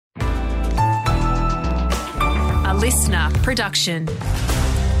listener production.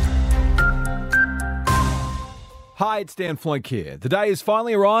 Hi, it's Dan Floyd here. The day has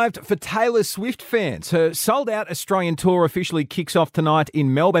finally arrived for Taylor Swift fans. Her sold-out Australian tour officially kicks off tonight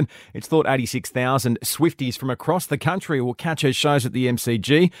in Melbourne. It's thought 86,000 Swifties from across the country will catch her shows at the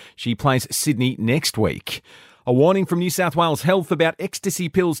MCG. She plays Sydney next week. A warning from New South Wales Health about ecstasy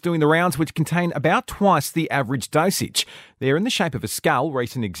pills doing the rounds, which contain about twice the average dosage. They're in the shape of a skull.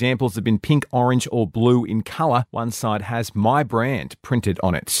 Recent examples have been pink, orange or blue in colour. One side has My Brand printed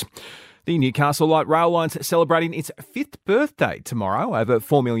on it. The Newcastle Light Rail Line's celebrating its 5th birthday tomorrow. Over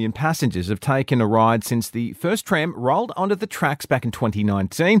 4 million passengers have taken a ride since the first tram rolled onto the tracks back in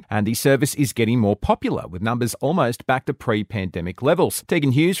 2019, and the service is getting more popular, with numbers almost back to pre-pandemic levels.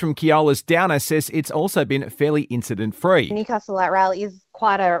 Tegan Hughes from Keola's Downer says it's also been fairly incident-free. Newcastle Light Rail is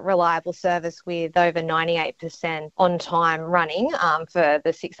quite a reliable service with over 98% on-time running for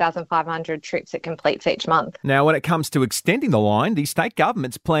the 6,500 trips it completes each month. Now, when it comes to extending the line, the state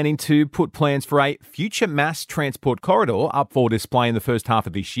government's planning to put plans for a future mass transport corridor up for display in the first half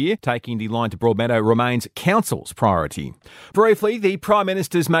of this year. Taking the line to Broadmeadow remains Council's priority. Briefly, the Prime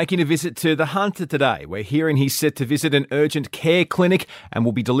Minister's making a visit to the Hunter today. We're hearing he's set to visit an urgent care clinic and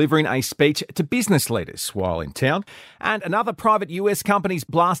will be delivering a speech to business leaders while in town. And another private US company's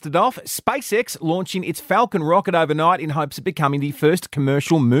blasted off. SpaceX launching its Falcon rocket overnight in hopes of becoming the first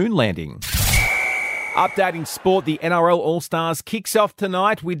commercial moon landing. Updating sport, the NRL All-Stars kicks off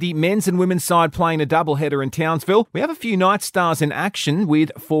tonight with the men's and women's side playing a doubleheader in Townsville. We have a few Night Stars in action,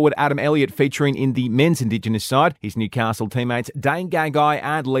 with forward Adam Elliott featuring in the men's Indigenous side. His Newcastle teammates Dane Gagai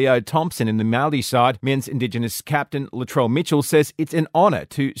and Leo Thompson in the Maori side. Men's Indigenous captain Latrell Mitchell says it's an honour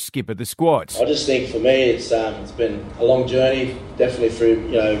to skipper the squad. I just think for me it's been a long journey, definitely through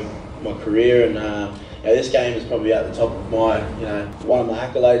my career, and this game is probably at the top of my, one of my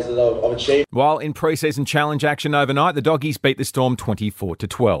accolades that I've achieved. While in pre-season challenge action overnight, the Doggies beat the Storm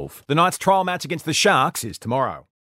 24-12. The Knights' trial match against the Sharks is tomorrow.